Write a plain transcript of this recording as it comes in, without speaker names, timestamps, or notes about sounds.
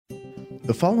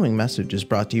The following message is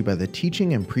brought to you by the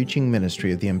teaching and preaching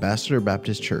ministry of the Ambassador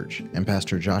Baptist Church and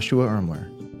Pastor Joshua Ermler.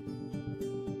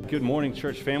 Good morning,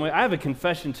 church family. I have a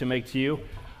confession to make to you.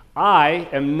 I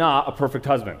am not a perfect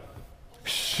husband.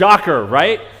 Shocker,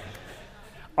 right?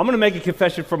 I'm going to make a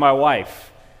confession for my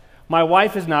wife. My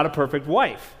wife is not a perfect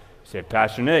wife. You say,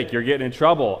 Pastor Nick, you're getting in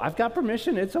trouble. I've got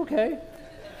permission. It's okay.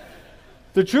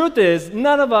 The truth is,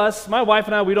 none of us, my wife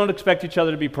and I, we don't expect each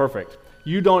other to be perfect.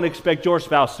 You don't expect your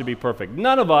spouse to be perfect.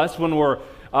 None of us, when we're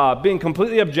being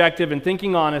completely objective and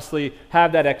thinking honestly,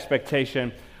 have that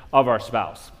expectation of our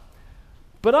spouse.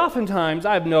 But oftentimes,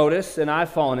 I've noticed, and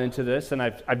I've fallen into this, and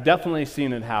I've definitely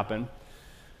seen it happen,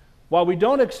 while we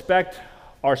don't expect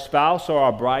our spouse or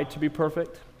our bride to be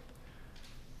perfect,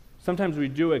 sometimes we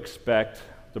do expect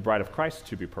the bride of Christ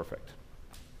to be perfect,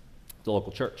 the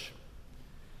local church.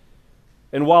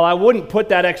 And while I wouldn't put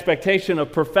that expectation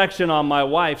of perfection on my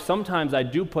wife, sometimes I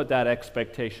do put that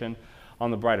expectation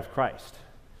on the bride of Christ.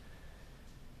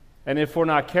 And if we're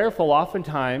not careful,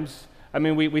 oftentimes,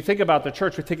 we think about the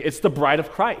church, we think it's the bride of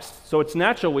Christ. So it's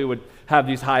natural we would have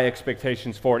these high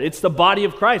expectations for it. It's the body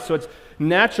of Christ, so it's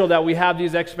natural that we have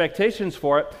these expectations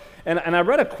for it. And I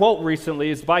read a quote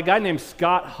recently. It's by a guy named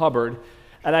Scott Hubbard,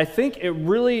 and I think it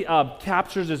really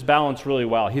captures this balance really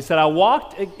well. He said, I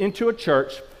walked into a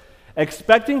church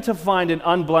expecting to find an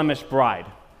unblemished bride,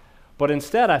 but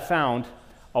instead I found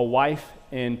a wife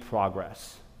in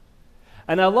progress.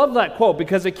 And I love that quote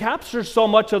because it captures so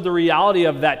much of the reality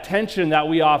of that tension that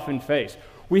we often face.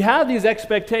 We have these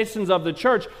expectations of the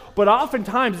church, but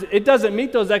oftentimes it doesn't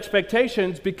meet those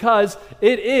expectations because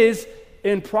it is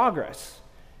in progress.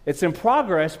 It's in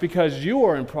progress because you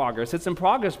are in progress. It's in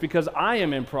progress because I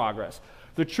am in progress.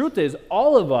 The truth is,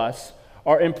 all of us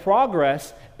are in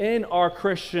progress in our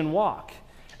Christian walk.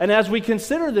 And as we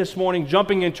consider this morning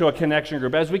jumping into a connection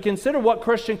group, as we consider what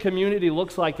Christian community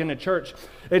looks like in a church,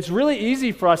 it's really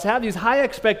easy for us to have these high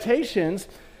expectations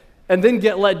and then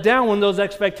get let down when those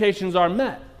expectations are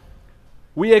met.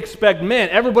 We expect, man,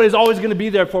 everybody's always going to be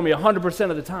there for me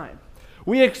 100% of the time.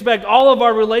 We expect all of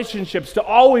our relationships to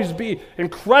always be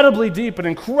incredibly deep and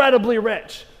incredibly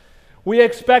rich. We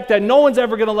expect that no one's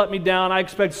ever going to let me down. I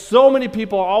expect so many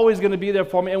people are always going to be there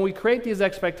for me. And we create these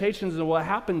expectations, and what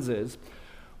happens is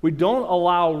we don't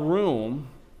allow room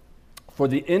for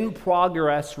the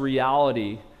in-progress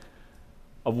reality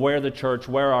of where the church,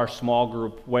 where our small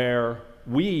group, where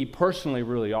we personally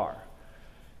really are.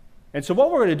 And so what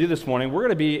we're going to do this morning, we're going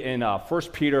to be in 1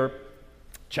 Peter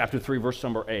chapter 3, verse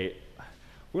number 8.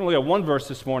 We're going to look at one verse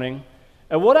this morning.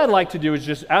 And what I'd like to do is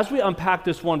just, as we unpack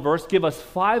this one verse, give us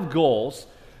 5 goals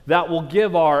that will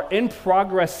give our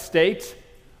in-progress state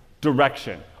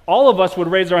direction. All of us would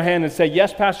raise our hand and say,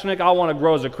 yes, Pastor Nick, I want to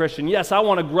grow as a Christian. Yes, I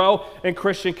want to grow in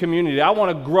Christian community. I want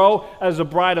to grow as a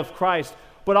bride of Christ.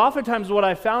 But oftentimes what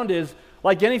I found is,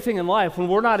 like anything in life, when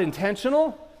we're not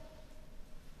intentional,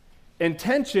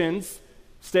 intentions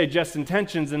stay just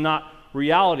intentions and not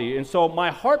reality. And so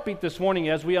my heartbeat this morning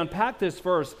as we unpack this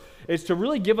verse is to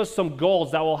really give us some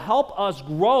goals that will help us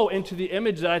grow into the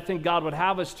image that I think God would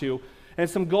have us to, and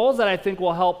some goals that I think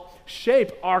will help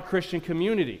shape our Christian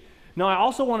community. Now, I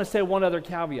also want to say one other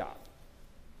caveat.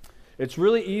 It's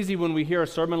really easy when we hear a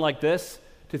sermon like this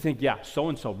to think, yeah,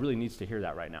 so-and-so really needs to hear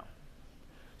that right now.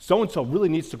 So-and-so really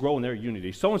needs to grow in their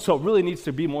unity. So-and-so really needs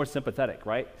to be more sympathetic,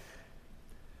 right?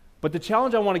 But the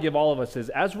challenge I want to give all of us is,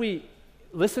 as we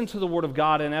listen to the Word of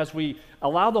God and as we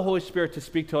allow the Holy Spirit to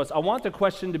speak to us, I want the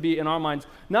question to be in our minds,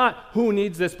 not who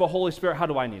needs this, but Holy Spirit, how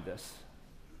do I need this?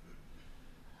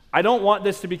 I don't want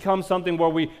this to become something where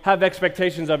we have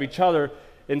expectations of each other.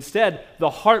 Instead, the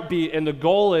heartbeat and the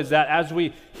goal is that as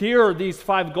we hear these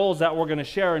 5 goals that we're going to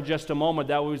share in just a moment,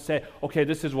 that we would say, okay,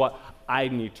 this is what I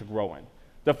need to grow in.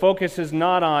 The focus is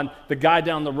not on the guy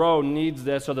down the road needs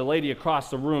this or the lady across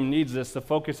the room needs this. The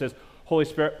focus is, Holy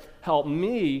Spirit, help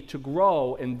me to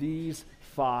grow in these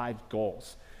 5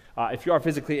 goals. If you are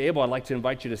physically able, I'd like to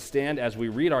invite you to stand as we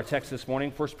read our text this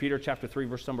morning, 1 Peter chapter 3,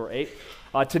 verse number 8.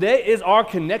 Today is our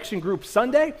Connection Group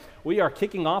Sunday. We are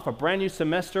kicking off a brand new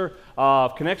semester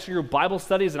of Connection Group Bible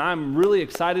studies, and I'm really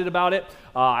excited about it.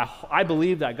 I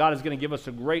believe that God is going to give us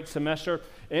a great semester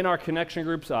in our Connection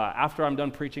Groups. After I'm done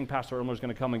preaching, Pastor Ermler is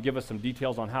going to come and give us some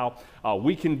details on how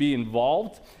we can be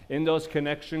involved in those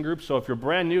Connection Groups. So if you're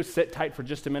brand new, sit tight for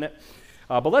just a minute.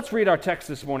 But let's read our text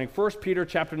this morning, 1 Peter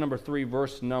chapter number 3,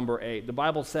 verse number 8. The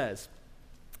Bible says,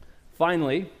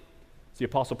 finally, it's the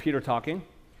Apostle Peter talking.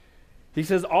 He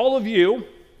says, all of you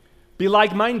be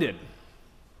like-minded.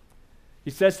 He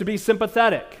says to be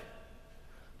sympathetic,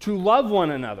 to love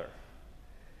one another,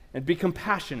 and be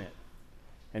compassionate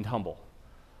and humble.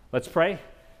 Let's pray.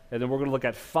 and then we're going to look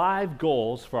at 5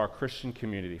 goals for our Christian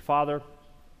community. Father,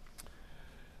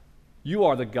 you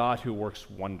are the God who works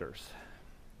wonders.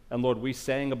 And Lord, we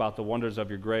sang about the wonders of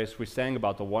your grace. We sang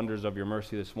about the wonders of your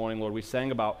mercy this morning. Lord, we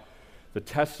sang about the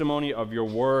testimony of your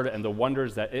word and the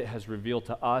wonders that it has revealed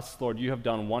to us. Lord, you have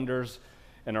done wonders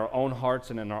in our own hearts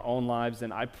and in our own lives,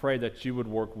 and I pray that you would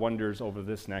work wonders over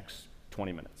this next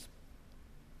 20 minutes.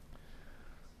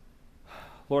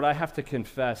 Lord, I have to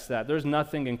confess that there's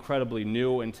nothing incredibly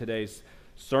new in today's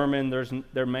sermon. There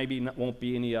won't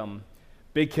be any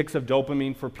big kicks of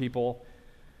dopamine for people.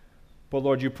 But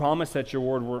Lord, you promise that your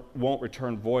word won't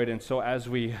return void. And so as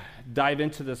we dive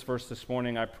into this verse this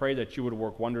morning, I pray that you would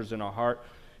work wonders in our heart.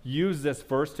 Use this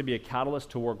verse to be a catalyst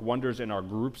to work wonders in our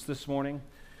groups this morning,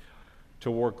 to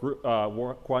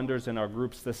work wonders in our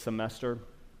groups this semester.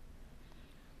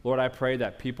 Lord, I pray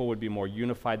that people would be more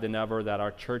unified than ever, that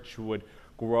our church would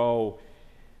grow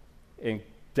in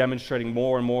demonstrating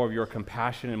more and more of your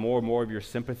compassion and more of your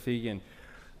sympathy. And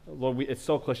Lord, it's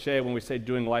so cliche when we say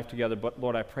doing life together, but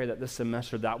Lord, I pray that this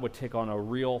semester that would take on a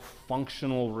real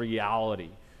functional reality.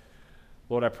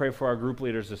 Lord, I pray for our group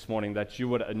leaders this morning that you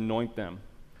would anoint them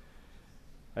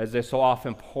as they so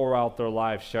often pour out their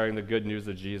lives sharing the good news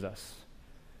of Jesus,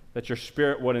 that your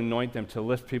Spirit would anoint them to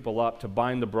lift people up, to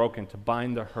bind the broken, to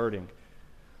bind the hurting,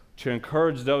 to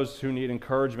encourage those who need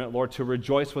encouragement, Lord, to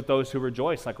rejoice with those who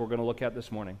rejoice, like we're going to look at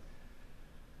this morning.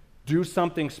 Do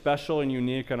something special and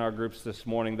unique in our groups this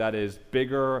morning that is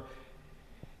bigger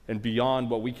and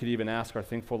beyond what we could even ask or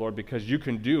think for, Lord, because you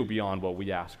can do beyond what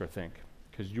we ask or think,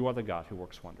 because you are the God who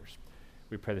works wonders.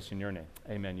 We pray this in your name.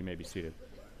 Amen. You may be seated.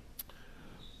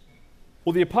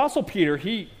 Well, the Apostle Peter,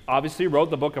 he obviously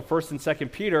wrote the book of 1st and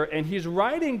 2nd Peter, and he's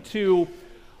writing to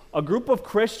a group of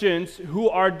Christians who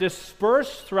are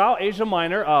dispersed throughout Asia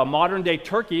Minor. Modern-day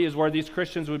Turkey is where these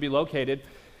Christians would be located.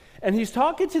 And he's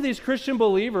talking to these Christian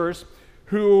believers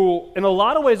who, in a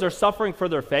lot of ways, are suffering for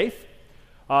their faith.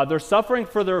 They're suffering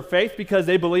for their faith because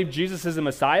they believe Jesus is the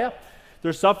Messiah.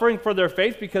 They're suffering for their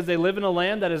faith because they live in a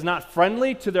land that is not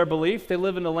friendly to their belief. They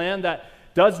live in a land that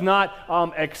does not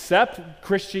accept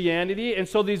Christianity. And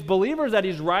so these believers that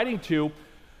he's writing to,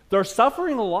 they're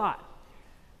suffering a lot.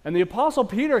 And the Apostle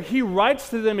Peter, he writes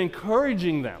to them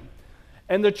encouraging them.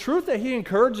 And the truth that he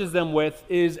encourages them with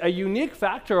is a unique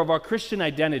factor of our Christian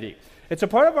identity. It's a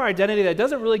part of our identity that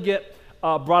doesn't really get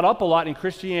brought up a lot in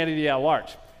Christianity at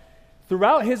large.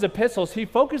 Throughout his epistles, he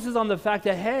focuses on the fact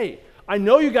that, hey, I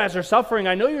know you guys are suffering.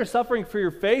 I know you're suffering for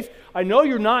your faith. I know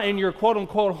you're not in your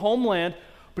quote-unquote homeland.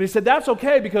 But he said, that's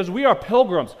okay because we are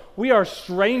pilgrims. We are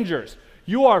strangers.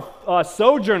 You are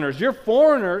sojourners. You're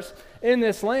foreigners in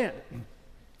this land.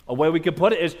 A way we could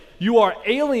put it is, you are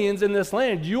aliens in this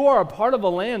land. You are a part of a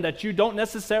land that you don't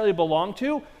necessarily belong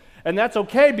to, and that's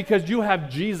okay because you have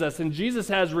Jesus, and Jesus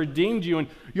has redeemed you, and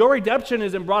your redemption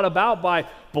isn't brought about by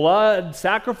blood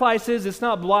sacrifices. It's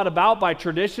not brought about by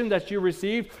tradition that you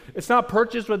received. It's not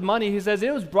purchased with money. He says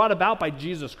it was brought about by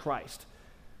Jesus Christ.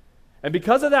 And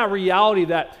because of that reality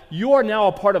that you are now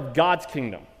a part of God's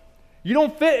kingdom, you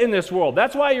don't fit in this world.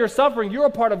 That's why you're suffering. You're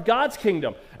a part of God's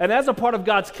kingdom. And as a part of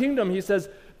God's kingdom, he says,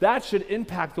 that should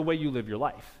impact the way you live your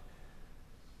life.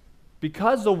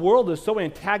 Because the world is so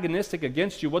antagonistic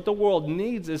against you, what the world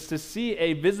needs is to see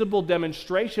a visible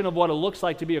demonstration of what it looks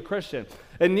like to be a Christian.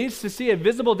 It needs to see a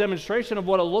visible demonstration of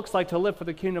what it looks like to live for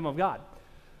the kingdom of God.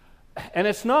 And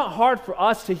it's not hard for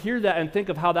us to hear that and think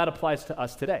of how that applies to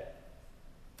us today.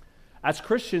 As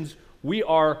Christians, we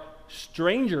are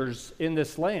strangers in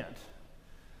this land.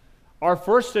 Our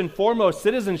first and foremost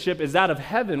citizenship is that of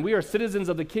heaven. We are citizens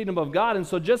of the kingdom of God. And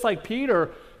so just like Peter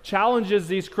challenges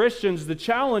these Christians, the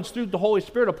challenge through the Holy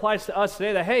Spirit applies to us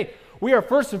today that, hey, we are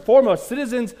first and foremost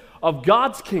citizens of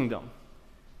God's kingdom.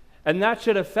 And that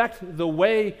should affect the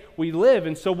way we live.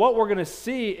 And so what we're going to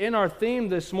see in our theme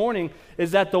this morning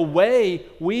is that the way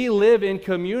we live in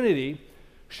community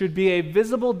should be a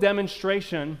visible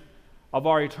demonstration of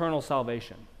our eternal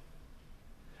salvation.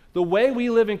 The way we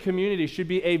live in community should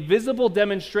be a visible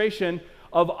demonstration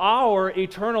of our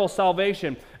eternal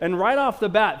salvation. And right off the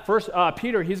bat, first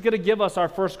Peter, he's going to give us our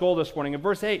first goal this morning. In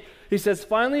verse 8, he says,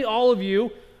 finally, all of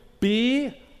you,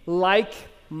 be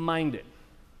like-minded.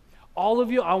 All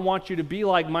of you, I want you to be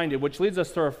like-minded, which leads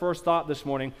us to our first thought this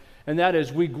morning, and that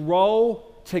is we grow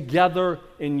together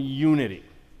in unity.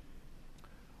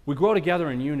 We grow together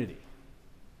in unity.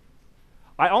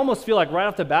 I almost feel like right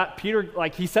off the bat, Peter,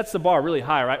 like he sets the bar really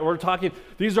high, right? We're talking,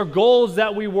 these are goals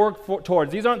that we work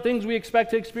towards. These aren't things we expect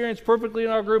to experience perfectly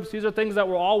in our groups. These are things that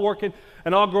we're all working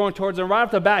and all growing towards. And right off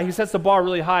the bat, he sets the bar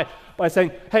really high by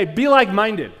saying, hey, be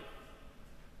like-minded.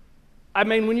 I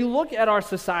mean, when you look at our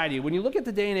society, when you look at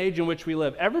the day and age in which we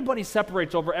live, everybody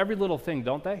separates over every little thing,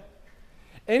 don't they?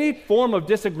 Any form of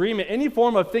disagreement, any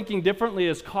form of thinking differently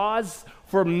is cause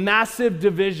for massive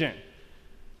division.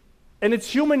 And it's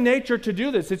human nature to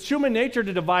do this. It's human nature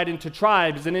to divide into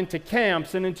tribes and into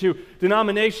camps and into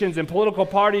denominations and political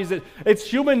parties. It's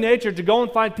human nature to go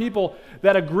and find people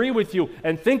that agree with you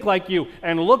and think like you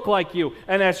and look like you.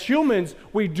 And as humans,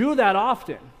 we do that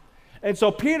often. And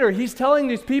so Peter, he's telling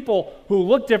these people who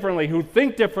look differently, who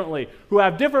think differently, who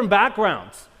have different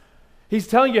backgrounds. He's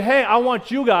telling you, hey, I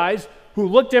want you guys who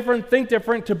look different, think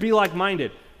different, to be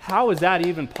like-minded. How is that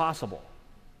even possible?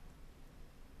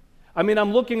 I mean,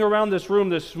 I'm looking around this room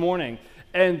this morning,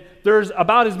 and there's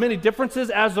about as many differences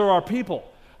as there are people.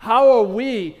 How are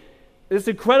we, this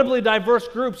incredibly diverse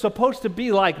group, supposed to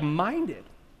be like-minded?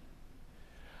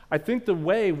 I think the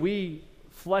way we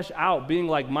flesh out being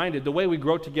like-minded, the way we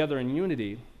grow together in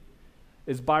unity,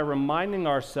 is by reminding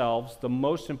ourselves the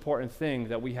most important thing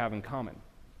that we have in common.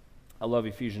 I love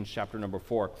Ephesians chapter number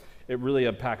 4. It really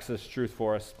unpacks this truth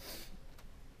for us.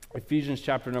 Ephesians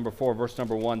chapter number 4, verse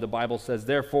number 1, the Bible says,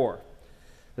 therefore,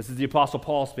 this is the Apostle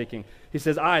Paul speaking. He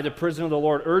says, I, the prisoner of the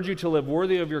Lord, urge you to live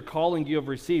worthy of your calling you have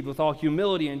received, with all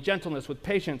humility and gentleness, with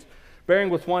patience, bearing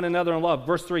with one another in love.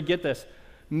 Verse 3, get this,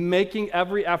 making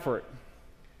every effort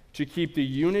to keep the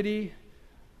unity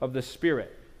of the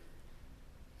Spirit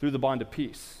through the bond of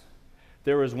peace.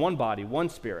 There is one body, one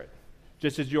Spirit,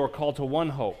 just as you are called to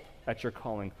one hope at your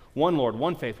calling, one Lord,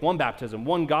 one faith, one baptism,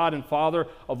 one God and Father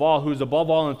of all, who is above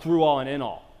all and through all and in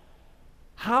all.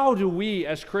 How do we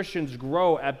as Christians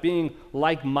grow at being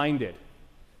like-minded?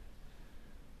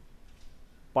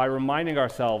 By reminding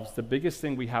ourselves the biggest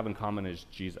thing we have in common is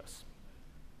Jesus.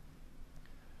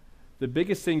 The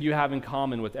biggest thing you have in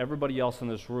common with everybody else in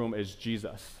this room is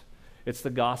Jesus. It's the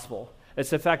gospel.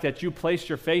 It's the fact that you place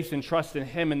your faith and trust in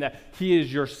Him and that He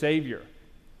is your Savior.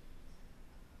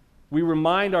 We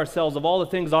remind ourselves of all the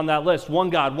things on that list. One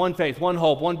God, one faith, one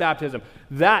hope, one baptism.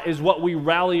 That is what we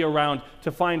rally around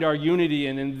to find our unity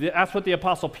in. And that's what the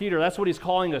Apostle Peter, that's what he's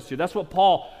calling us to. That's what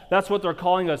Paul, that's what they're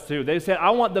calling us to. They said, I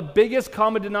want the biggest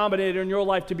common denominator in your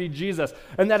life to be Jesus.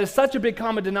 And that is such a big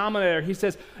common denominator. He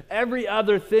says, every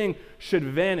other thing should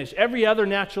vanish. Every other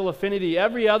natural affinity,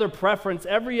 every other preference,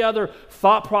 every other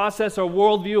thought process or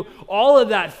worldview, all of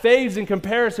that fades in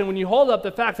comparison when you hold up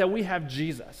the fact that we have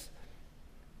Jesus.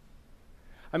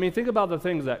 I mean, think about the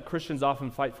things that Christians often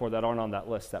fight for that aren't on that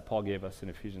list that Paul gave us in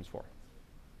Ephesians 4.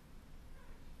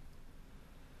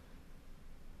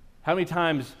 How many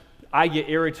times I get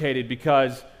irritated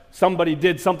because somebody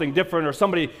did something different or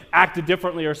somebody acted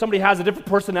differently or somebody has a different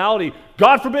personality.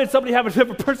 God forbid somebody have a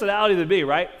different personality than me,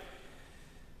 right?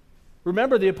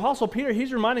 Remember, the Apostle Peter,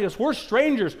 he's reminding us we're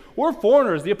strangers, we're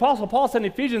foreigners. The Apostle Paul said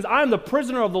in Ephesians, I am the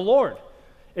prisoner of the Lord.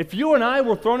 If you and I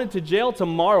were thrown into jail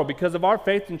tomorrow because of our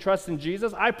faith and trust in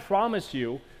Jesus, I promise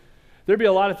you there'd be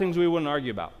a lot of things we wouldn't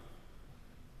argue about.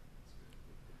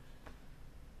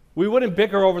 We wouldn't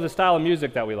bicker over the style of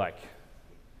music that we like.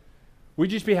 We'd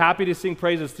just be happy to sing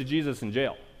praises to Jesus in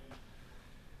jail.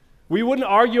 We wouldn't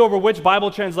argue over which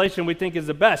Bible translation we think is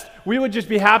the best. We would just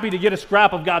be happy to get a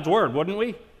scrap of God's Word, wouldn't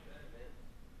we?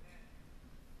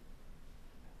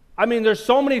 I mean, there's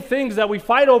so many things that we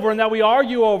fight over and that we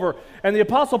argue over. And the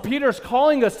Apostle Peter is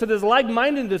calling us to this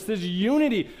like-mindedness, this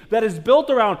unity that is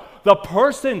built around the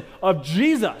person of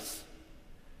Jesus.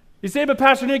 You say, but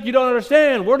Pastor Nick, you don't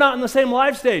understand. We're not in the same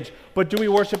life stage. But do we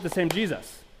worship the same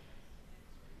Jesus?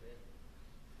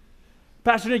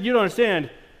 Pastor Nick, you don't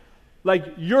understand. Like,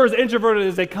 you're as introverted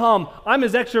as they come. I'm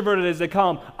as extroverted as they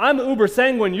come. I'm uber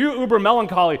sanguine. You're uber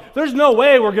melancholy. There's no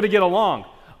way we're going to get along.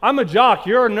 I'm a jock,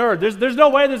 you're a nerd. There's no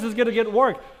way this is going to get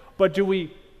work. But do we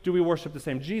worship the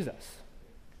same Jesus?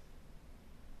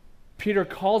 Peter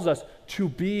calls us to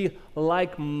be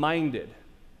like-minded.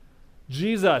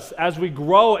 Jesus, as we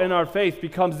grow in our faith,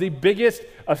 becomes the biggest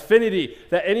affinity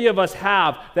that any of us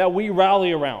have that we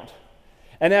rally around.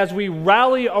 And as we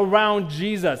rally around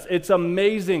Jesus, it's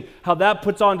amazing how that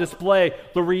puts on display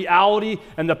the reality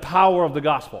and the power of the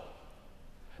gospel.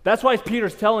 That's why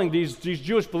Peter's telling these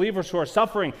Jewish believers who are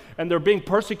suffering and they're being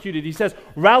persecuted, he says,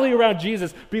 rally around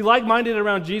Jesus, be like-minded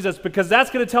around Jesus, because that's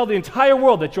going to tell the entire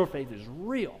world that your faith is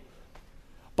real.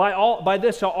 By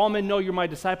this shall all men know you're my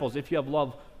disciples, if you have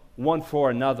love one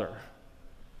for another.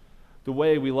 The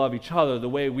way we love each other, the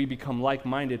way we become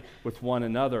like-minded with one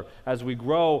another. As we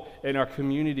grow in our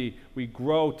community, we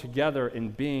grow together in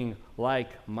being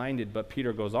like-minded. But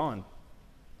Peter goes on.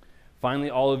 Finally,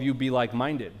 all of you be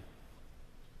like-minded.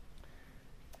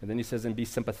 And then he says, and be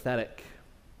sympathetic.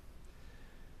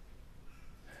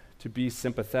 To be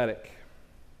sympathetic.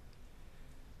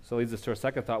 So it leads us to our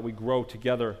second thought. We grow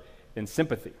together in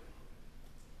sympathy.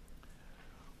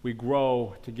 We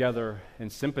grow together in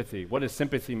sympathy. What does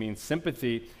sympathy mean?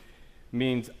 Sympathy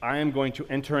means I am going to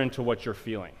enter into what you're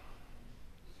feeling.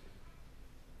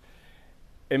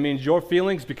 It means your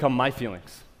feelings become my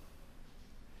feelings.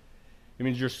 It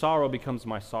means your sorrow becomes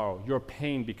my sorrow. Your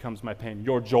pain becomes my pain.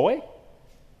 Your joy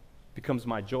becomes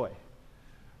my joy.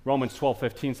 Romans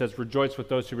 12:15 says, rejoice with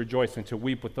those who rejoice and to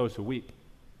weep with those who weep.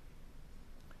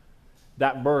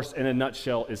 That verse in a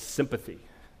nutshell is sympathy.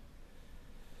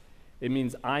 It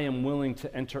means I am willing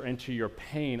to enter into your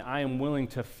pain. I am willing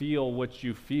to feel what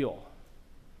you feel.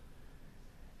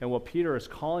 And what Peter is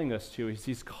calling us to is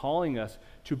he's calling us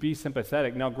to be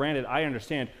sympathetic. Now, granted, I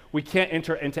understand we can't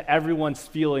enter into everyone's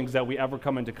feelings that we ever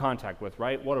come into contact with,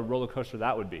 right? What a roller coaster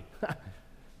that would be.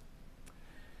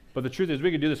 But the truth is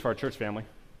we could do this for our church family.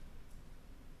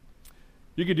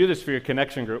 You could do this for your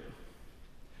connection group.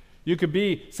 You could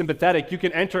be sympathetic. You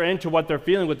can enter into what they're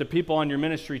feeling with the people on your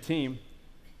ministry team.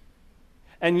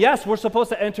 And yes, we're supposed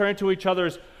to enter into each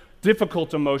other's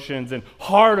difficult emotions and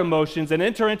hard emotions and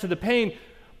enter into the pain,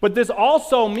 but this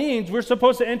also means we're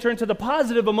supposed to enter into the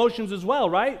positive emotions as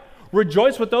well, right?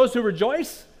 Rejoice with those who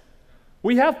rejoice.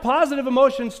 We have positive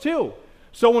emotions too.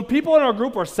 So when people in our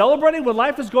group are celebrating, when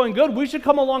life is going good, we should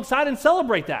come alongside and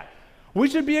celebrate that. We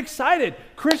should be excited.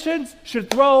 Christians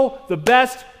should throw the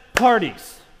best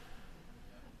parties.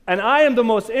 And I am the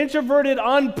most introverted,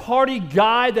 unparty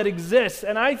guy that exists.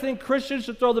 And I think Christians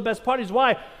should throw the best parties.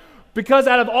 Why? Because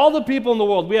out of all the people in the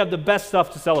world, we have the best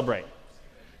stuff to celebrate.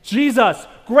 Jesus,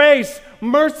 grace,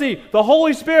 mercy, the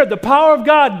Holy Spirit, the power of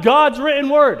God, God's written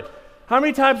word. How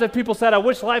many times have people said, I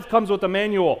wish life comes with a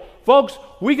manual? Folks,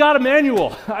 we got a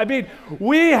manual. I mean,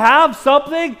 we have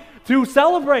something to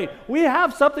celebrate. We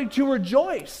have something to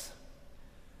rejoice.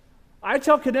 I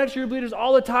tell connection group leaders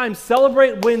all the time,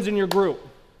 celebrate wins in your group.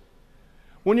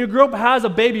 When your group has a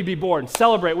baby be born,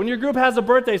 celebrate. When your group has a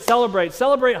birthday, celebrate.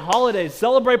 Celebrate holidays,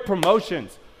 celebrate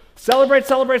promotions. Celebrate.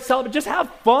 Just have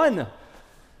fun.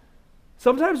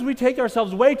 Sometimes we take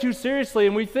ourselves way too seriously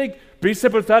and we think, be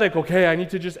sympathetic. Okay, I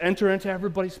need to just enter into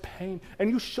everybody's pain.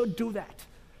 And you should do that.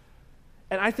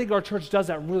 And I think our church does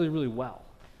that really, really well.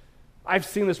 I've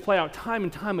seen this play out time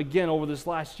and time again over this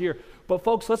last year. But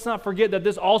folks, let's not forget that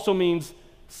this also means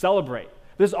celebrate.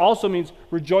 This also means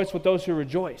rejoice with those who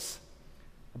rejoice.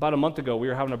 About a month ago, we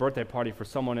were having a birthday party for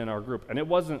someone in our group, and it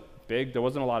wasn't big. There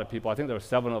wasn't a lot of people. I think there were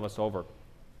 7 of us over.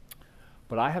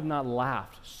 But I have not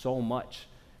laughed so much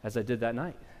as I did that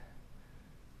night.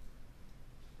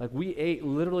 Like, we ate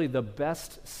literally the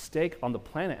best steak on the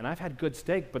planet, and I've had good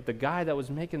steak, but the guy that was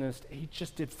making this, he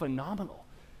just did phenomenal.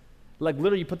 Like,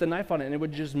 literally, you put the knife on it, and it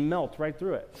would just melt right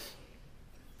through it.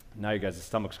 Now you guys'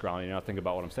 stomach's growling. You're not thinking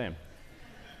about what I'm saying.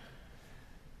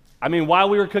 I mean, while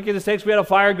we were cooking the steaks, we had a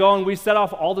fire going. We set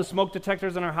off all the smoke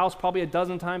detectors in our house probably a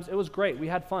dozen times. It was great. We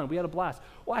had fun. We had a blast.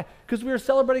 Why? Because we were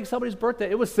celebrating somebody's birthday.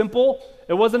 It was simple.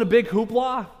 It wasn't a big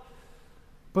hoopla.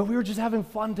 But we were just having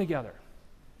fun together.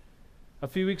 A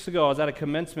few weeks ago, I was at a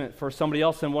commencement for somebody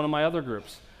else in one of my other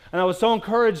groups. And I was so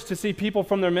encouraged to see people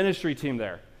from their ministry team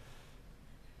there.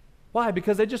 Why?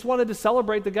 Because they just wanted to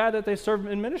celebrate the guy that they served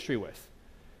in ministry with.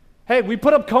 Hey, we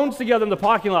put up cones together in the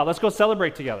parking lot. Let's go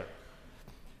celebrate together.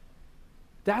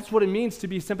 That's what it means to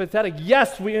be sympathetic.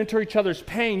 Yes, we enter each other's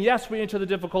pain. Yes, we enter the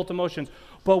difficult emotions,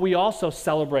 but we also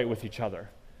celebrate with each other.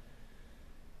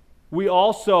 We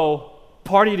also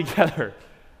party together,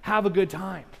 have a good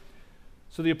time.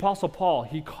 So the Apostle Paul,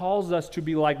 he calls us to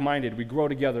be like-minded. We grow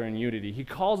together in unity. He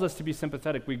calls us to be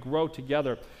sympathetic. We grow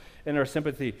together in our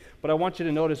sympathy. But I want you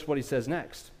to notice what he says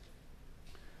next.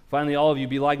 Finally, all of you,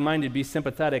 be like-minded, be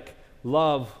sympathetic,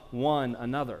 love one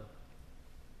another.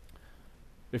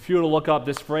 If you were to look up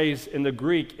this phrase in the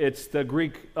Greek, it's the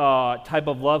Greek type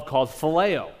of love called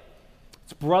phileo.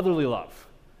 It's brotherly love.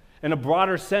 In a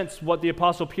broader sense, what the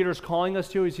Apostle Peter is calling us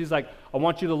to is he's like, I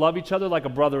want you to love each other like a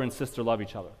brother and sister love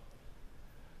each other.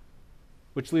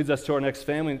 Which leads us to our next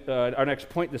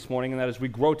point this morning, and that is we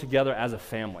grow together as a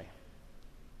family.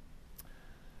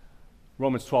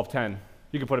 Romans 12:10.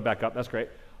 You can put it back up. That's great.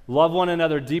 Love one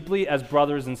another deeply as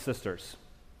brothers and sisters.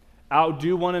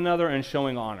 Outdo one another in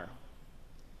showing honor.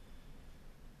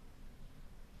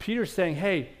 Peter's saying,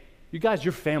 hey, you guys,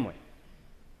 you're family.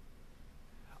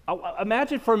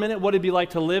 Imagine for a minute what it'd be like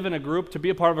to live in a group, to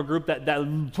be a part of a group that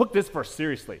took this verse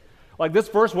seriously. Like, this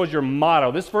verse was your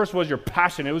motto. This verse was your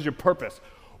passion. It was your purpose.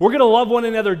 We're going to love one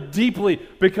another deeply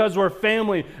because we're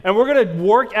family, and we're going to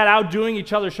work at outdoing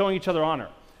each other, showing each other honor.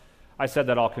 I said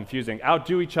that all confusing.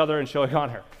 Outdo each other and showing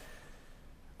honor.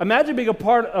 Imagine being a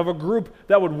part of a group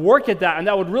that would work at that and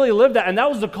that would really live that, and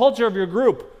that was the culture of your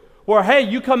group. Where, hey,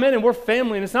 you come in and we're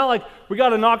family, and it's not like we got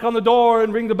to knock on the door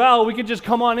and ring the bell. We can just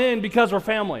come on in because we're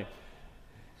family.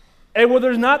 And where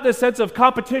there's not this sense of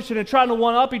competition and trying to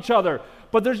one-up each other,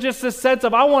 but there's just this sense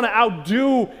of I want to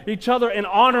outdo each other and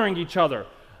honoring each other.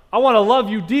 I want to love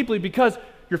you deeply because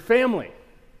you're family.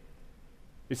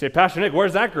 You say, Pastor Nick,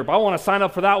 where's that group? I want to sign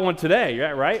up for that one today,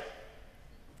 right?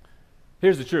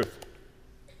 Here's the truth.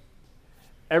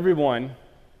 Everyone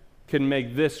can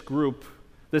make this group,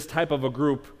 this type of a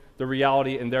group, the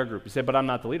reality in their group. You say, but I'm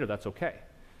not the leader. That's okay.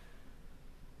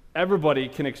 Everybody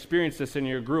can experience this in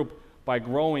your group by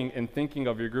growing and thinking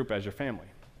of your group as your family.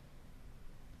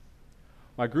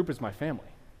 My group is my family.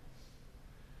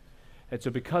 And so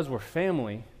because we're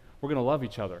family, we're going to love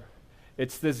each other.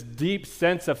 It's this deep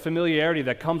sense of familiarity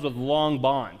that comes with long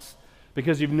bonds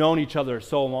because you've known each other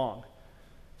so long.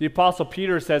 The Apostle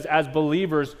Peter says, as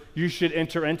believers, you should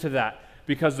enter into that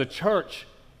because the church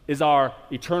is our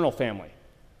eternal family.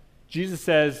 Jesus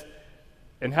says,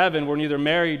 in heaven, we're neither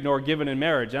married nor given in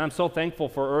marriage. And I'm so thankful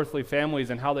for earthly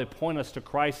families and how they point us to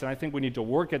Christ, and I think we need to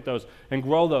work at those and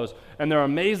grow those. And they're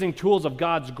amazing tools of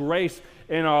God's grace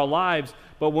in our lives.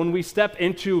 But when we step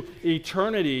into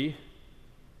eternity,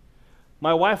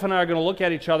 my wife and I are going to look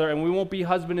at each other, and we won't be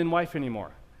husband and wife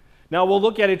anymore. Now, we'll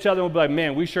look at each other and we'll be like,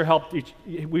 man, we sure helped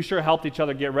each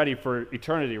other get ready for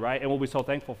eternity, right? And we'll be so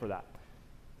thankful for that.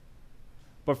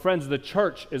 But friends, the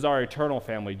church is our eternal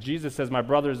family. Jesus says, my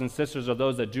brothers and sisters are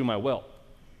those that do my will.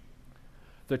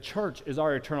 The church is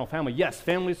our eternal family. Yes,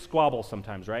 families squabble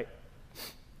sometimes, right?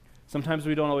 Sometimes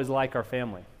we don't always like our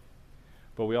family,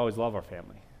 but we always love our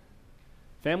family.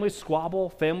 Families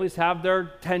squabble. Families have their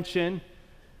tension.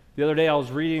 The other day I was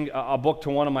reading a book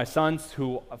to one of my sons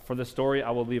who, for this story,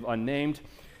 I will leave unnamed.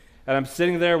 And I'm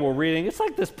sitting there, we're reading. It's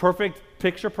like this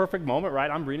picture-perfect moment,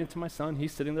 right? I'm reading to my son.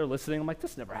 He's sitting there listening. I'm like,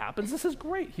 this never happens. This is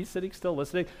great. He's sitting still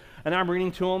listening. And I'm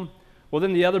reading to him. Well,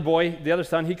 then the other boy, the other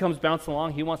son, he comes bouncing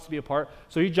along. He wants to be a part.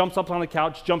 So he jumps up on the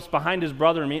couch, jumps behind his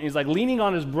brother and me, and he's like leaning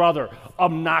on his brother,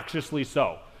 obnoxiously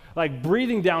so. Like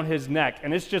breathing down his neck.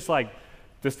 And it's just like,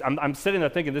 this. I'm sitting there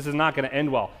thinking, this is not going to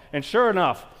end well. And sure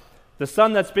enough, the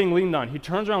son that's being leaned on, he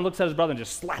turns around, looks at his brother, and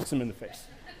just slaps him in the face.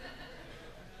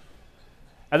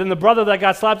 And then the brother that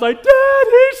got slapped is like, Dad,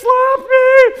 he slapped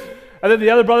me. And then the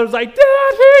other brother's like, Dad,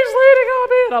 he's leaning on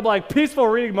me. And I'm like, peaceful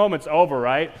reading moment's over,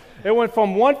 right? It went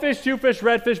from one fish, two fish,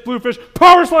 red fish, blue fish,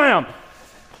 power slam.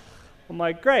 I'm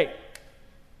like, great.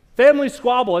 Family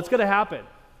squabble, it's going to happen.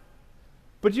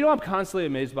 But you know what I'm constantly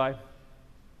amazed by?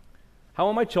 How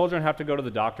when my children have to go to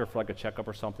the doctor for like a checkup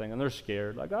or something, and they're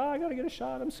scared, like, I got to get a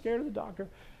shot, I'm scared of the doctor.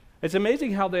 It's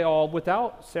amazing how they all,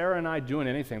 without Sarah and I doing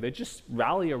anything, they just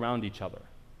rally around each other.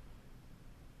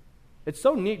 It's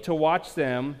so neat to watch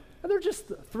them, and they're just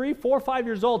 3, 4, 5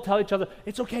 years old, tell each other,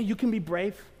 it's okay, you can be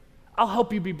brave. I'll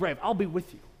help you be brave. I'll be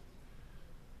with you.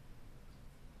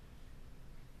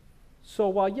 So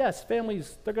while, yes,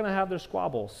 families, they're going to have their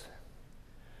squabbles,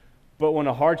 but when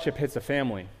a hardship hits a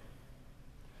family,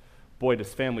 boy,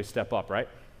 does family step up, right?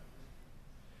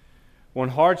 When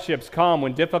hardships come,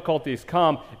 when difficulties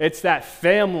come, it's that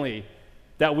family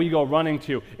that we go running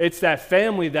to. It's that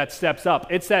family that steps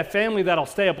up. It's that family that'll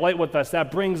stay up late with us,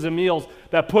 that brings the meals,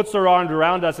 that puts their arms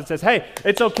around us and says, hey,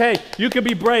 it's okay. You can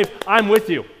be brave. I'm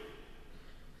with you.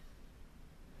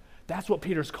 That's what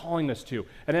Peter's calling us to.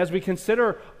 And as we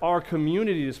consider our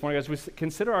community this morning, as we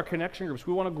consider our connection groups,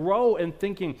 we want to grow in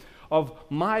thinking of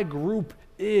my group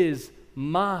is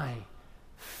my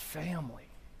family.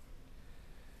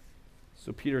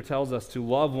 So Peter tells us to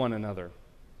love one another.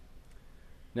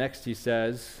 Next, he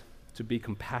says to be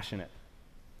compassionate.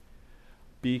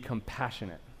 Be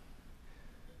compassionate.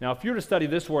 Now, if you were to study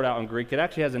this word out in Greek, it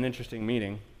actually has an interesting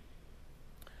meaning.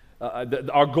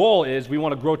 Our goal is we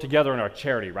want to grow together in our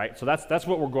charity, right? So that's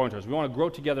what we're going towards. We want to grow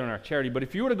together in our charity. But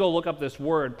if you were to go look up this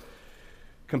word,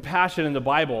 compassion in the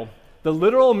Bible, the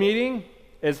literal meaning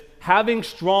is having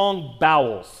strong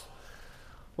bowels.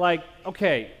 Like,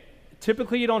 okay,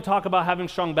 typically you don't talk about having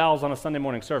strong bowels on a Sunday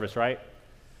morning service, right?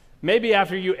 Maybe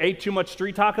after you ate too much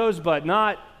street tacos, but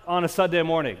not on a Sunday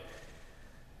morning.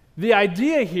 The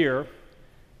idea here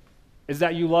is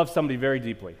that you love somebody very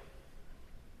deeply.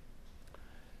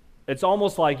 It's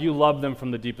almost like you love them from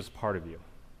the deepest part of you.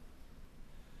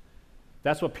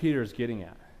 That's what Peter is getting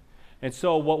at. And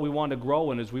so what we want to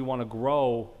grow in is we want to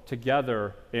grow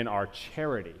together in our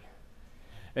charity.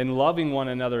 And loving one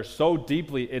another so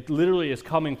deeply, it literally is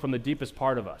coming from the deepest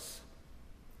part of us.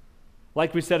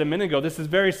 Like we said a minute ago, this is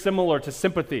very similar to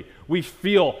sympathy. We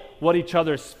feel what each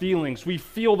other's feelings. We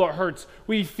feel the hurts.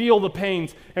 We feel the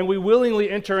pains, and we willingly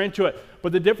enter into it.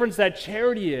 But the difference that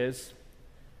charity is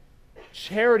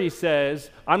Charity says,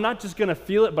 I'm not just going to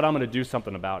feel it, but I'm going to do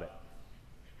something about it.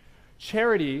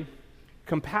 Charity,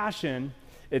 compassion,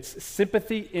 it's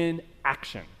sympathy in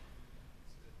action.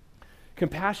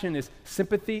 Compassion is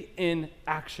sympathy in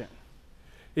action.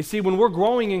 You see, when we're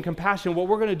growing in compassion, what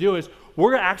we're going to do is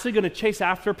we're actually going to chase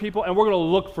after people, and we're going to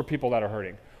look for people that are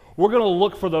hurting. We're going to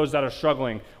look for those that are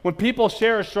struggling. When people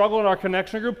share a struggle in our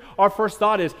connection group, our first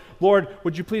thought is, Lord,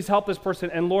 would you please help this person?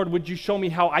 And Lord, would you show me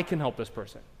how I can help this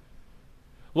person?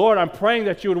 Lord, I'm praying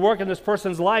that you would work in this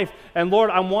person's life. And Lord,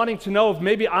 I'm wanting to know if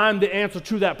maybe I'm the answer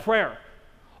to that prayer.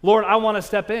 Lord, I want to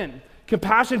step in.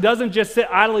 Compassion doesn't just sit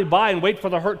idly by and wait for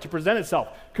the hurt to present itself.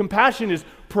 Compassion is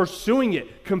pursuing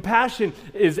it. Compassion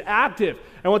is active.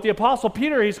 And what the Apostle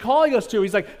Peter, he's calling us to,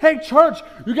 he's like, hey, church,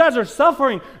 you guys are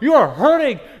suffering. You are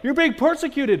hurting. You're being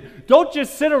persecuted. Don't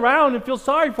just sit around and feel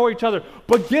sorry for each other,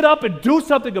 but get up and do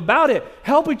something about it.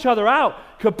 Help each other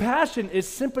out. Compassion is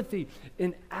sympathy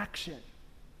in action.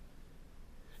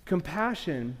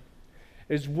 Compassion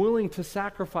is willing to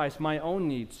sacrifice my own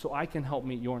needs so I can help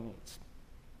meet your needs.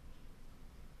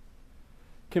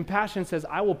 Compassion says,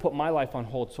 I will put my life on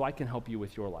hold so I can help you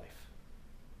with your life.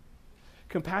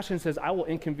 Compassion says, I will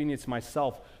inconvenience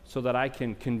myself so that I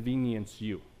can convenience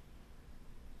you.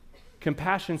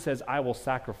 Compassion says, I will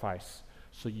sacrifice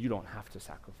so you don't have to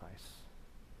sacrifice.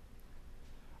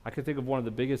 I can think of one of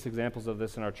the biggest examples of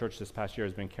this in our church this past year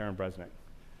has been Karen Bresnick.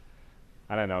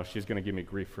 I don't know, she's going to give me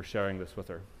grief for sharing this with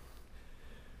her.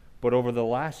 But over the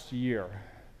last year,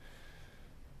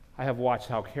 I have watched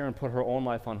how Karen put her own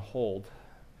life on hold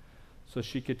so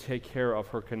she could take care of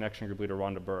her connection group leader,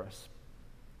 Rhonda Burris.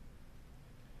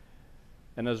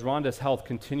 And as Rhonda's health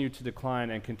continued to decline,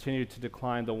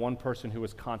 the one person who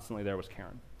was constantly there was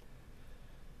Karen.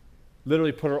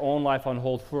 Literally put her own life on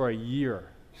hold for a year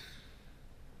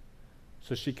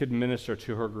so she could minister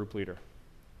to her group leader.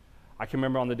 I can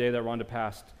remember on the day that Rhonda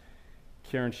passed,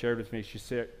 Karen shared with me, she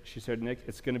said, Nick,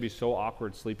 it's going to be so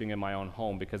awkward sleeping in my own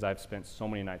home because I've spent so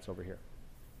many nights over here.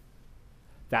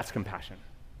 That's compassion.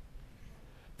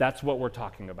 That's what we're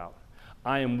talking about.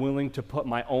 I am willing to put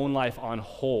my own life on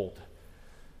hold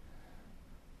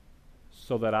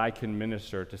so that I can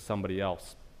minister to somebody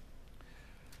else.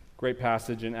 Great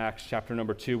passage in Acts chapter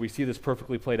number 2. We see this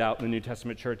perfectly played out in the New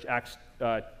Testament church. Acts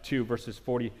 2 verses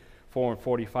 44 and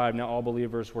 45. Now all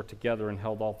believers were together and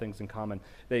held all things in common.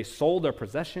 They sold their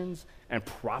possessions and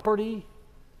property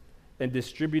and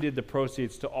distributed the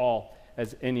proceeds to all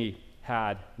as any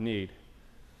had need.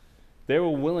 They were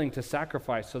willing to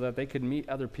sacrifice so that they could meet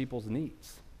other people's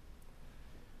needs.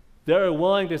 They were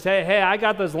willing to say, hey, I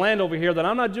got this land over here that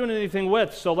I'm not doing anything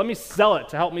with, so let me sell it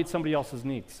to help meet somebody else's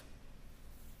needs.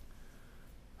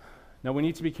 Now, we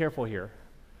need to be careful here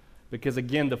because,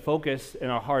 again, the focus in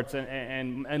our hearts,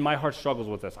 and my heart struggles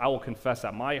with this. I will confess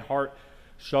that. My heart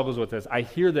struggles with this. I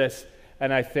hear this,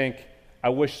 and I think, I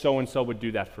wish so-and-so would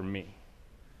do that for me.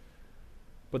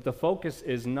 But the focus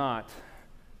is not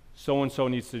so-and-so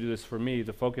needs to do this for me.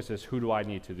 The focus is who do I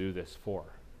need to do this for?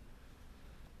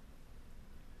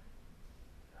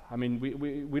 I mean,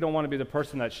 we don't want to be the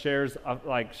person that shares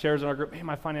in our group, hey,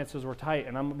 my finances were tight,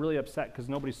 and I'm really upset because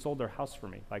nobody sold their house for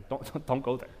me. Like, don't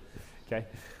go there, okay?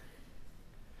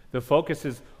 The focus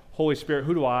is, Holy Spirit,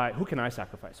 who can I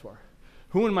sacrifice for?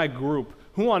 Who in my group,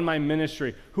 who on my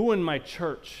ministry, who in my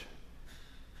church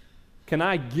can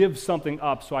I give something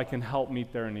up so I can help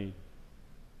meet their need?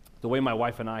 The way my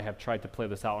wife and I have tried to play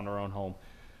this out in our own home,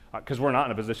 because we're not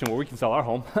in a position where we can sell our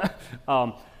home.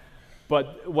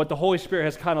 But what the Holy Spirit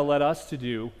has kind of led us to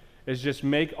do is just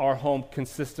make our home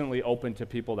consistently open to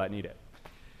people that need it.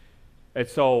 And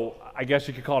so I guess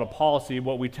you could call it a policy.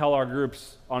 What we tell our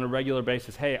groups on a regular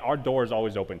basis, hey, our door is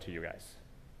always open to you guys.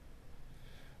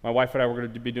 My wife and I, we're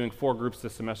going to be doing 4 groups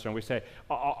this semester, and we say,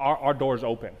 our door is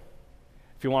open.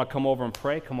 If you want to come over and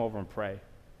pray, come over and pray. If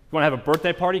you want to have a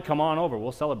birthday party, come on over.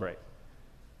 We'll celebrate.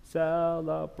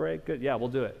 Celebrate. Good. Yeah, we'll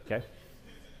do it, okay?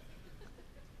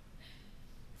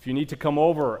 If you need to come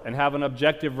over and have an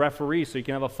objective referee so you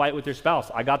can have a fight with your spouse,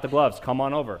 I got the gloves. Come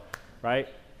on over, right?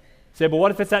 Say, but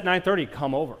what if it's at 9:30?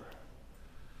 Come over.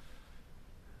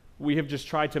 We have just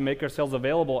tried to make ourselves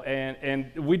available,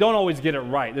 and we don't always get it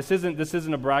right. This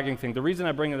isn't a bragging thing. The reason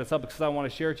I bring this up is because I want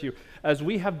to share it to you. As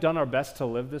we have done our best to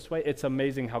live this way, it's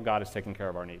amazing how God has taken care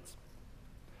of our needs.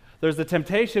 There's the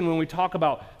temptation when we talk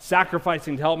about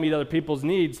sacrificing to help meet other people's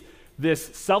needs,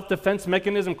 this self-defense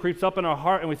mechanism creeps up in our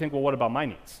heart, and we think, well, what about my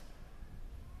needs?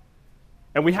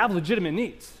 And we have legitimate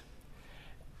needs.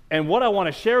 And what I want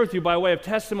to share with you by way of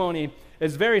testimony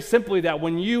is very simply that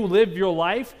when you live your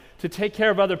life to take care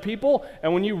of other people,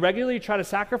 and when you regularly try to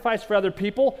sacrifice for other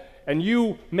people, and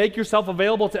you make yourself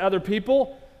available to other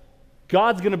people,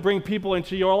 God's going to bring people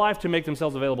into your life to make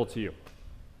themselves available to you.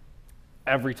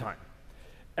 Every time.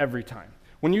 Every time.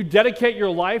 When you dedicate your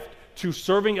life to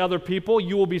serving other people,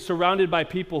 you will be surrounded by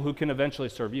people who can eventually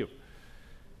serve you.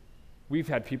 We've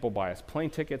had people buy us plane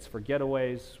tickets for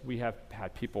getaways. We have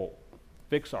had people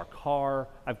fix our car.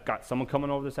 I've got someone coming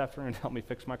over this afternoon to help me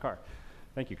fix my car.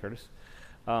 Thank you, Curtis.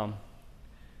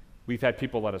 We've had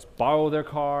people let us borrow their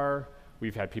car.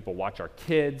 We've had people watch our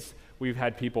kids. We've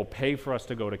had people pay for us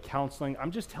to go to counseling.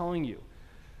 I'm just telling you,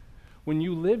 when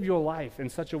you live your life in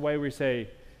such a way where you say,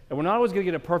 and we're not always going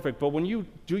to get it perfect, but when you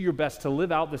do your best to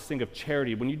live out this thing of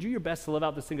charity, when you do your best to live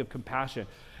out this thing of compassion,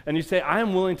 and you say, I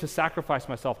am willing to sacrifice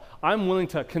myself, I'm willing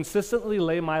to consistently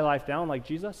lay my life down like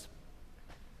Jesus,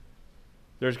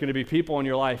 there's going to be people in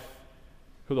your life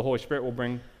who the Holy Spirit will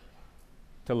bring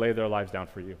to lay their lives down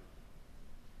for you.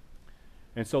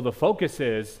 And so the focus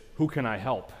is, who can I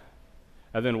help?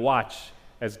 And then watch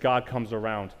as God comes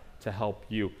around to help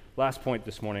you. Last point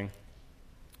this morning.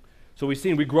 So we've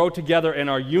seen we grow together in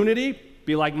our unity,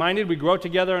 be like-minded. We grow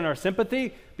together in our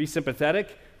sympathy, be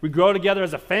sympathetic. We grow together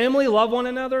as a family, love one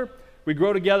another. We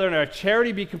grow together in our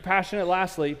charity, be compassionate.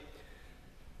 Lastly,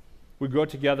 we grow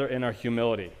together in our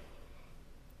humility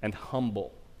and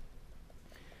humble.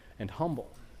 And humble.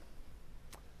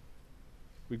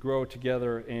 We grow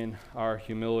together in our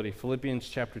humility. Philippians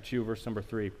chapter 2, verse number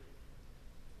 3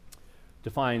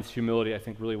 defines humility, I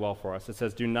think, really well for us. It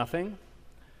says, do nothing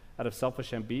out of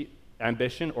selfish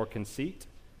ambition or conceit.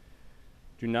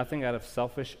 Do nothing out of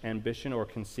selfish ambition or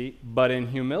conceit, but in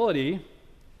humility,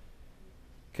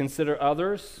 consider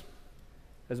others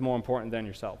as more important than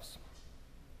yourselves.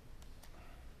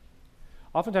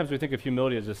 Oftentimes we think of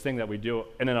humility as this thing that we do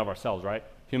in and of ourselves, right?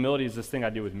 Humility is this thing I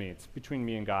do with me. It's between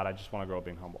me and God. I just want to grow up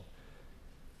being humble.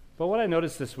 But what I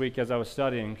noticed this week as I was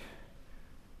studying,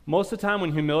 most of the time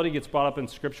when humility gets brought up in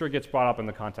Scripture, it gets brought up in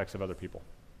the context of other people.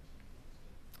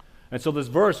 And so this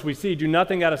verse we see, do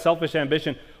nothing out of selfish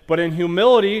ambition, but in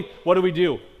humility, what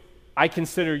do? I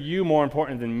consider you more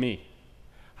important than me.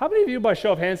 How many of you, by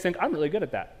show of hands, think, I'm really good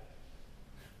at that?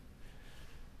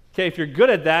 Okay, if you're good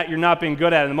at that, you're not being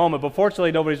good at it in the moment, but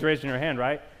fortunately, nobody's raising their hand,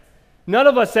 right? None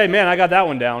of us say, man, I got that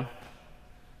one down.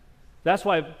 That's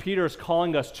why Peter is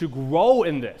calling us to grow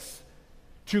in this,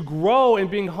 to grow in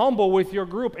being humble with your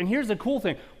group. And here's the cool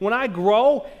thing. When I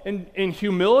grow in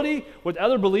humility with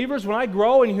other believers, when I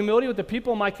grow in humility with the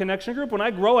people in my connection group, when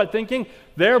I grow at thinking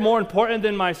they're more important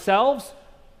than myself,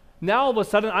 now all of a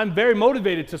sudden I'm very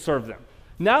motivated to serve them.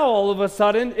 Now all of a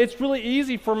sudden it's really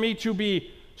easy for me to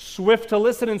be swift to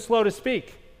listen and slow to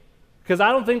speak, because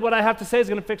I don't think what I have to say is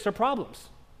going to fix their problems.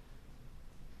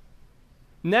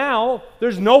 Now,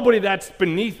 there's nobody that's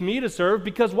beneath me to serve,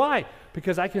 because why?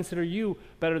 Because I consider you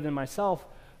better than myself,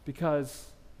 because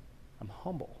I'm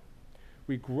humble.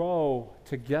 We grow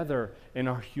together in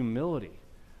our humility.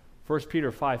 1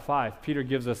 Peter 5:5, Peter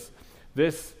gives us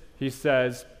this. He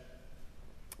says,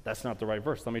 that's not the right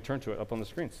verse. Let me turn to it up on the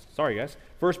screens. Sorry, guys.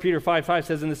 1 Peter 5:5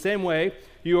 says, in the same way,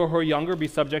 you who are younger, be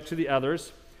subject to the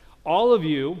others. All of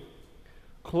you,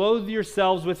 clothe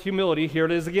yourselves with humility. Here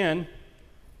it is again.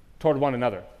 Toward one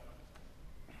another.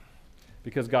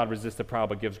 Because God resists the proud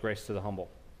but gives grace to the humble.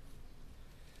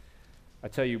 I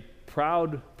tell you,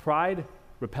 pride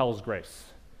repels grace.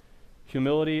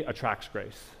 Humility attracts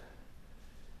grace.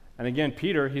 And again,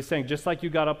 Peter, he's saying, just like you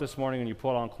got up this morning and you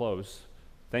put on clothes,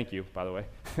 thank you, by the way.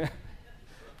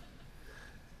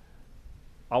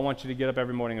 I want you to get up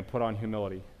every morning and put on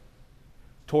humility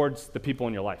towards the people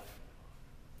in your life.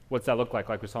 What's that look like?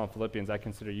 Like we saw in Philippians, I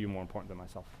consider you more important than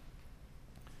myself.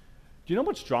 Do you know how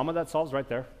much drama that solves right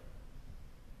there?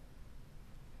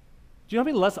 Do you know how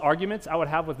many less arguments I would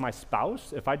have with my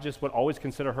spouse if I just would always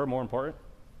consider her more important?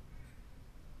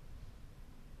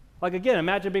 Like again,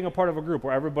 imagine being a part of a group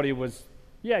where everybody was,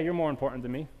 yeah, you're more important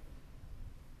than me.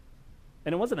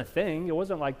 And it wasn't a thing. It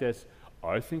wasn't like this,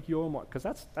 I think you're more, because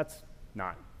that's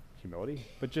not humility,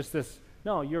 but just this,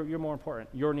 no, you're more important.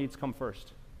 Your needs come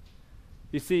first.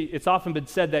 You see, it's often been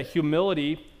said that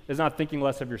humility is not thinking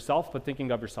less of yourself, but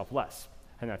thinking of yourself less.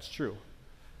 And that's true.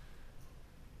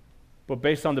 But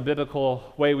based on the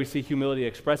biblical way we see humility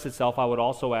express itself, I would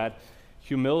also add,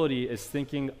 humility is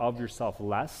thinking of yourself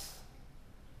less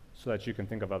so that you can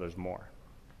think of others more.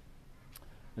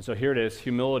 And so here it is,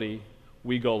 humility,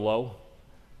 we go low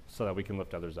so that we can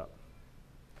lift others up.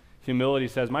 Humility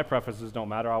says, my preferences don't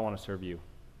matter, I want to serve you.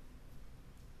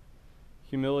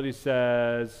 Humility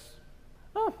says,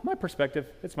 oh, my perspective,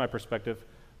 it's my perspective.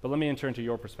 But let me enter into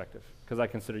your perspective, because I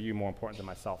consider you more important than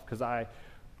myself, because I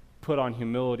put on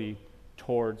humility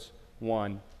towards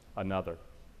one another.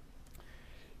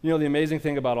 You know, the amazing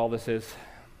thing about all this is,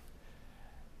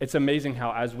 It's amazing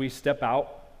how as we step out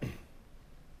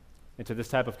into this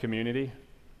type of community,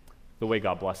 the way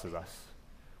God blesses us.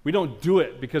 We don't do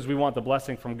it because we want the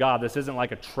blessing from God. This isn't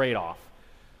like a trade-off.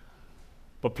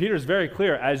 But Peter's very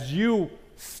clear. As you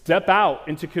step out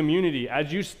into community,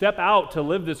 as you step out to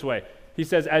live this way, he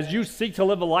says, as you seek to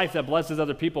live a life that blesses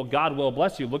other people, God will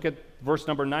bless you. Look at verse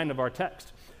number 9 of our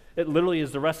text. It literally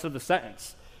is the rest of the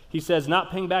sentence. He says,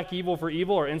 not paying back evil for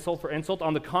evil or insult for insult.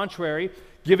 On the contrary,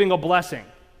 giving a blessing.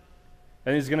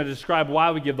 And he's going to describe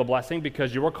why we give the blessing,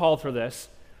 because you were called for this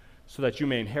so that you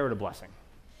may inherit a blessing.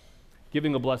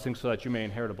 Giving a blessing so that you may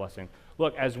inherit a blessing.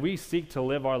 Look, as we seek to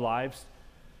live our lives,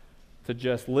 to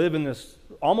just live in this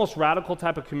almost radical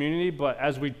type of community, but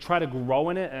as we try to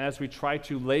grow in it and as we try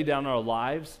to lay down our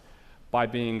lives by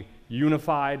being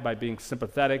unified, by being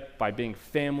sympathetic, by being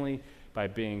family, by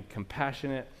being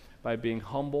compassionate, by being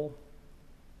humble,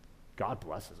 God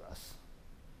blesses us.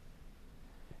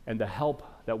 And the help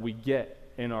that we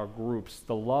get in our groups,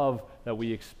 the love that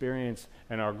we experience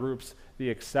in our groups, the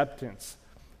acceptance,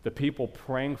 the people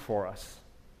praying for us,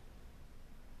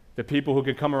 the people who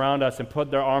can come around us and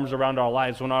put their arms around our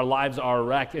lives when our lives are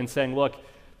wrecked and saying, look,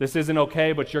 this isn't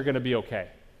okay, but you're going to be okay.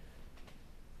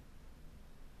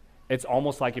 It's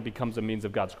almost like it becomes a means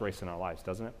of God's grace in our lives,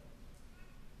 doesn't it?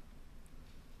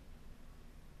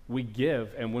 We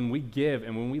give, and when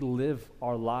we live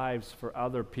our lives for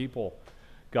other people,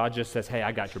 God just says, hey,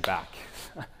 I got your back.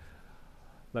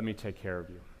 Let me take care of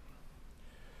you.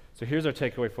 So here's our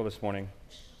takeaway for this morning,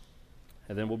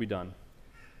 and then we'll be done.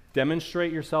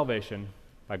 Demonstrate your salvation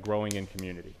by growing in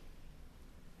community.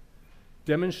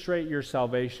 Demonstrate your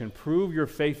salvation. Prove your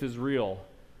faith is real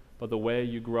by the way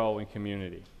you grow in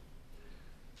community.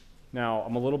 Now,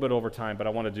 I'm a little bit over time, but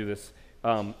I want to do this.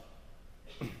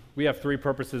 We have 3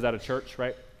 purposes at a church,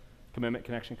 right? Commitment,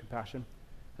 connection, compassion.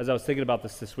 As I was thinking about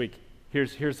this week,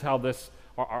 here's how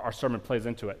our sermon plays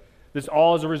into it. This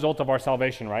all is a result of our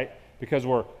salvation, right? Because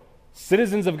we're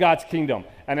citizens of God's kingdom.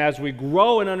 And as we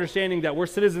grow in understanding that we're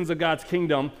citizens of God's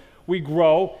kingdom, we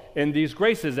grow in these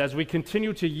graces. As we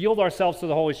continue to yield ourselves to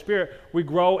the Holy Spirit, we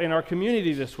grow in our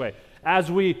community this way. As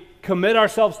we commit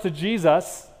ourselves to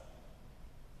Jesus,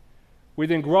 we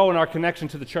then grow in our connection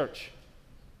to the church.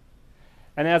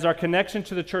 And as our connection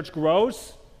to the church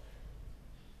grows,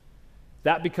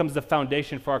 that becomes the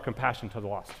foundation for our compassion to the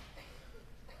lost.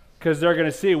 Because they're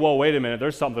going to see, whoa, wait a minute,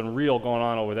 there's something real going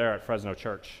on over there at Fresno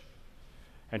Church.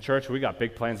 And church, we got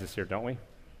big plans this year, don't we?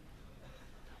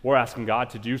 We're asking God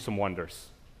to do some wonders.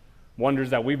 Wonders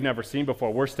that we've never seen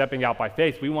before. We're stepping out by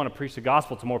faith. We want to preach the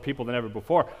gospel to more people than ever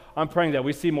before. I'm praying that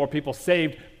we see more people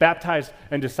saved, baptized,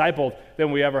 and discipled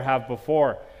than we ever have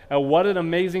before. And what an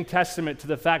amazing testament to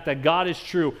the fact that God is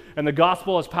true and the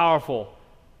gospel is powerful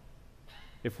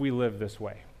if we live this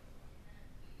way.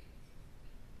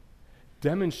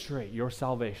 Demonstrate your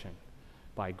salvation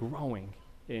by growing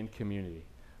in community.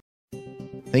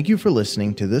 Thank you for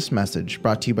listening to this message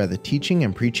brought to you by the teaching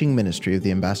and preaching ministry of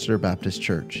the Ambassador Baptist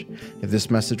Church. If this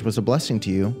message was a blessing to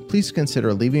you, please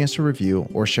consider leaving us a review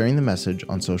or sharing the message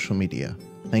on social media.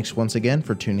 Thanks once again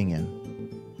for tuning in.